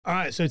All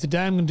right, so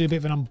today I'm going to do a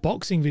bit of an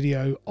unboxing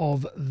video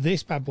of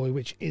this bad boy,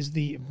 which is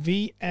the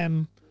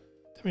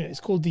it's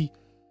called the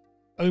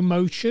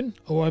Omotion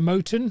or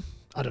Omoton.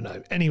 I don't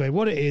know. Anyway,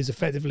 what it is,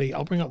 effectively,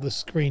 I'll bring up the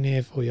screen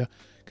here for you.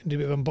 Can do a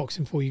bit of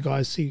unboxing for you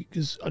guys, see,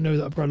 because I know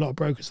that a lot of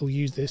brokers will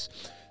use this.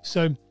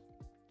 So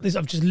this,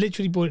 I've just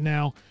literally bought it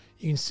now.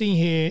 You can see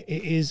here,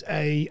 it was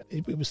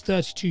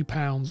 £32,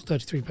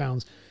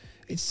 £33.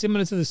 It's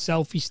similar to the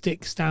selfie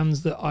stick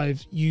stands that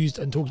I've used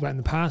and talked about in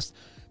the past,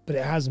 but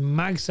it has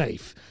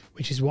MagSafe,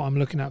 which is what I'm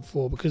looking at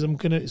for, because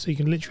so you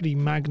can literally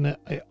magnet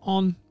it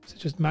on, so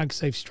just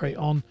MagSafe straight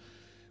on,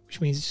 which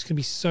means it's just gonna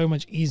be so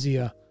much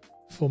easier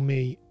for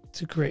me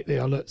to create the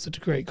alerts, to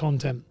create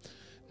content.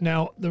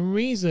 Now, the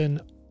reason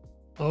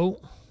I've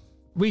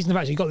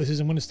actually got this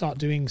is I'm gonna start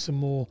doing some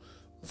more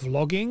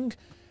vlogging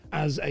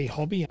as a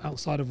hobby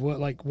outside of work,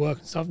 like work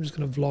and stuff. I'm just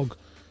gonna vlog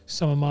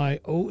some of my,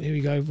 oh, here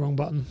we go, wrong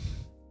button.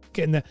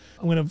 Getting there.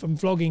 I'm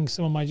vlogging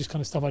some of my just kind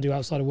of stuff I do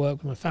outside of work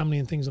with my family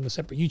and things on a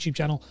separate YouTube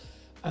channel,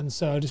 and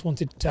so I just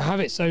wanted to have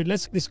it. So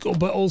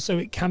but also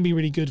it can be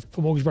really good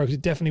for mortgage brokers.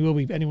 It definitely will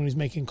be for anyone who's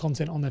making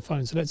content on their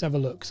phone. So let's have a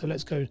look. So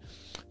let's go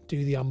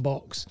do the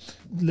unbox.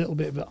 A little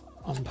bit of an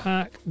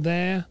unpack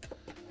there.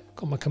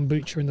 Got my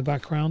kombucha in the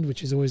background,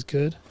 which is always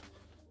good.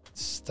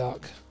 It's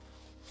stuck.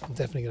 I'm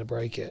definitely going to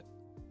break it.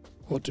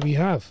 What do we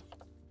have?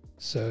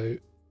 So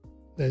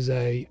there's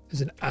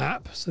an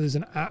app. So there's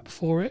an app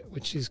for it,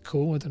 which is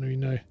cool. I don't really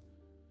know.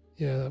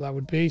 Yeah, that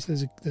would be. So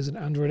there's an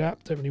Android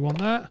app. Don't really want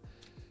that.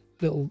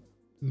 Little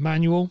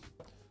manual,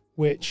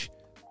 which,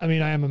 I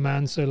mean, I am a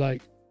man, so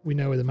like we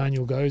know where the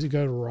manual goes. It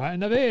goes right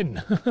in the bin,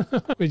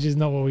 which is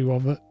not what we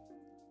want, but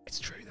it's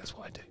true. That's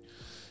what I do.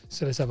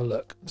 So let's have a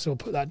look. So we'll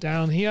put that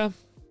down here.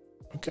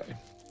 Okay.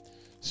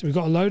 So we've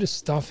got a load of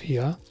stuff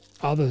here,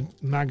 other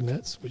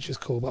magnets, which is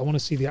cool, but I want to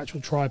see the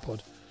actual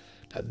tripod.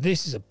 Now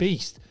this is a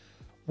beast.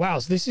 Wow,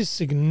 so this is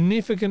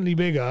significantly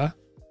bigger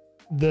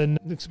than,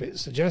 looks a bit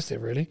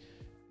suggestive really.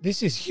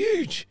 This is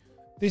huge.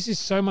 This is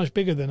so much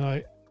bigger than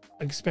I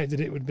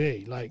expected it would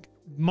be, like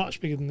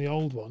much bigger than the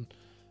old one,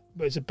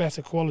 but it's a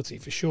better quality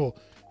for sure.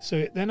 So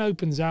it then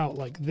opens out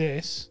like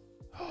this,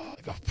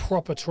 like a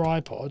proper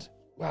tripod.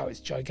 Wow,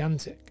 it's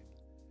gigantic.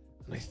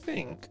 And I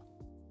think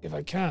if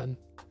I can,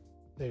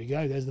 there we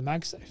go, there's the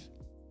MagSafe.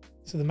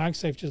 So the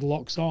MagSafe just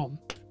locks on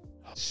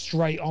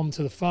straight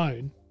onto the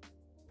phone.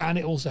 And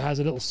it also has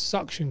a little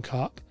suction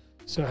cup.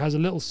 So it has a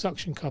little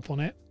suction cup on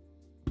it,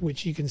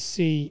 which you can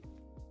see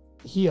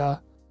here.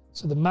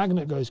 So the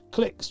magnet goes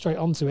click straight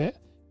onto it,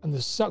 and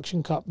the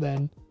suction cup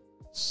then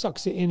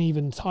sucks it in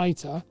even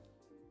tighter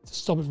to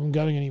stop it from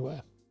going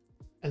anywhere.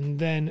 And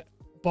then,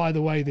 by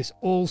the way, this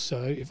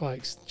also, if I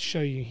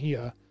show you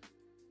here,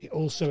 it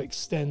also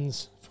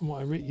extends from what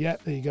I read.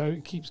 Yep, there you go.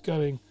 It keeps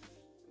going.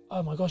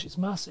 Oh my gosh, it's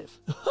massive.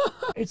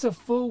 It's a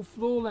full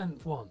floor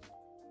length one.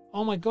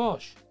 Oh my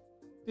gosh.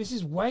 This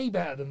is way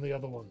better than the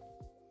other one.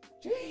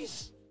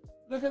 Jeez,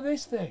 look at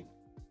this thing.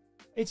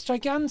 It's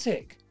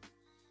gigantic.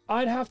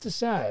 I'd have to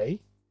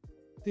say,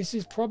 this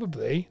is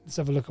probably, let's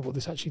have a look at what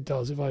this actually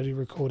does if I do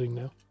recording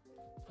now.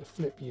 If I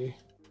flip you,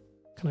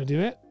 can I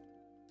do it?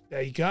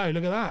 There you go,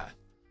 look at that.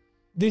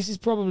 This is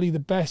probably the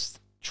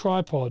best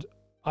tripod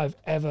I've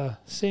ever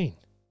seen.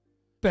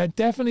 But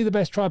definitely the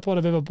best tripod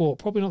I've ever bought.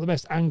 Probably not the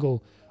best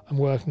angle I'm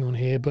working on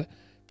here, but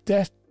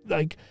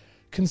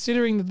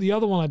considering that the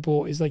other one I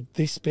bought is like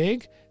this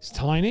big, it's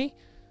tiny,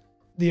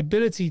 the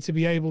ability to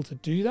be able to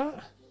do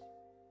that,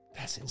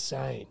 that's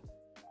insane.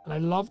 And I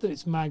love that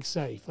it's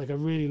MagSafe. Like, I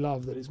really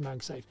love that it's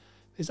MagSafe.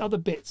 There's other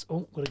bits.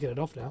 Oh, got to get it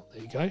off now.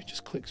 There you go.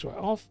 Just clicks right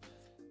off.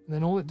 And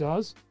then all it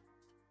does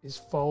is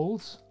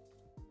folds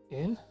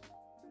in,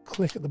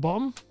 click at the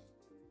bottom,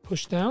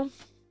 push down.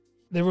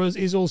 There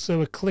is also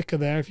a clicker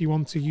there if you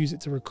want to use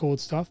it to record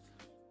stuff.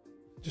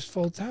 Just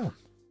fold down.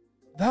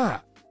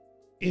 That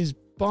is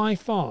by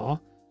far,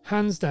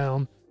 hands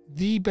down,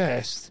 the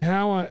best.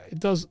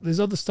 There's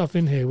other stuff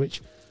in here,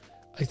 which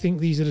I think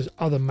these are just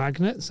other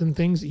magnets and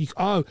things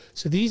that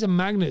so these are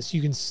magnets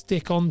you can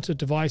stick onto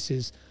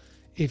devices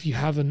if they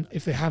haven't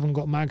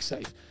got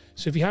MagSafe.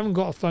 So if you haven't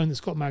got a phone that's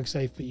got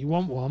MagSafe, but you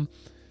want one,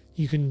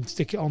 you can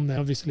stick it on there,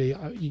 obviously.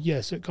 Yeah,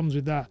 so it comes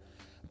with that.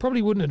 I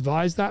probably wouldn't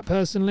advise that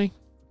personally.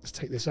 Let's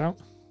take this out.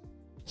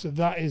 So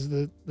that is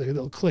the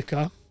little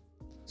clicker.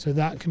 So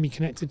that can be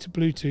connected to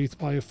Bluetooth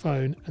by your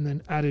phone and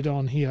then added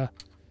on here.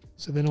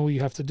 So then all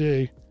you have to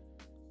do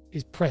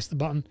is press the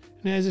button.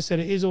 And as I said,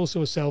 it is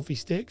also a selfie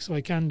stick, so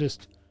I can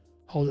just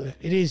hold it.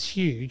 It is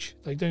huge,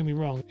 like, don't get me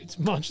wrong. It's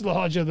much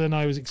larger than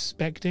I was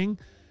expecting,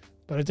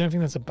 but I don't think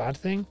that's a bad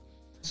thing.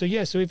 So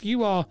yeah, so if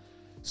you are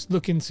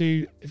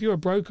if you're a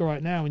broker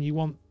right now and you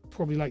want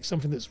probably like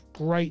something that's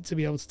great to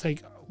be able to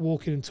take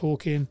walking and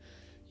talking,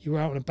 you're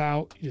out and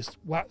about, you just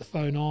whack the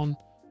phone on,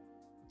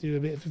 do a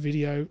bit of a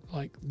video,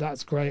 like,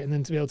 that's great. And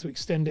then to be able to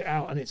extend it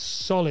out, and it's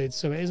solid,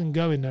 so it isn't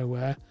going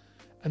nowhere.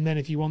 And then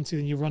if you want to,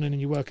 then you're running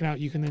and you're working out,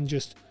 you can then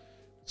just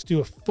do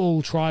a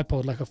full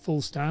tripod, like a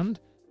full stand.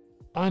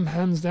 I'm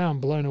hands down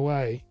blown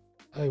away.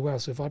 Oh wow,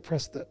 so if I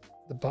press the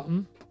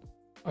button,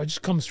 it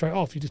just comes straight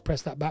off. You just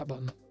press that back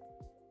button.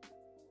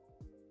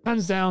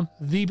 Hands down,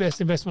 the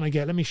best investment I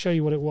get. Let me show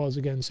you what it was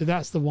again. So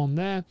that's the one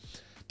there.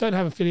 Don't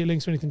have affiliate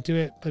links or anything to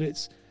it,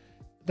 but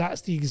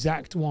that's the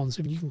exact one.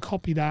 So if you can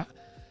copy that,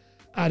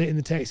 add it in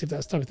the text if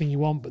that's the type of thing you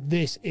want. But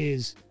this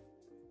is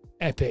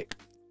epic.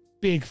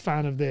 Big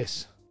fan of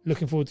this.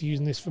 Looking forward to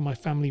using this for my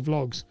family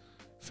vlogs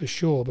for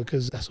sure,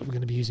 because that's what we're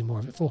going to be using more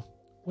of it for.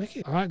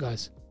 Wicked. All right,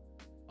 guys.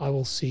 I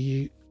will see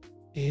you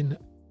in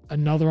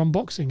another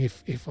unboxing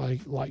if I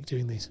like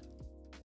doing these.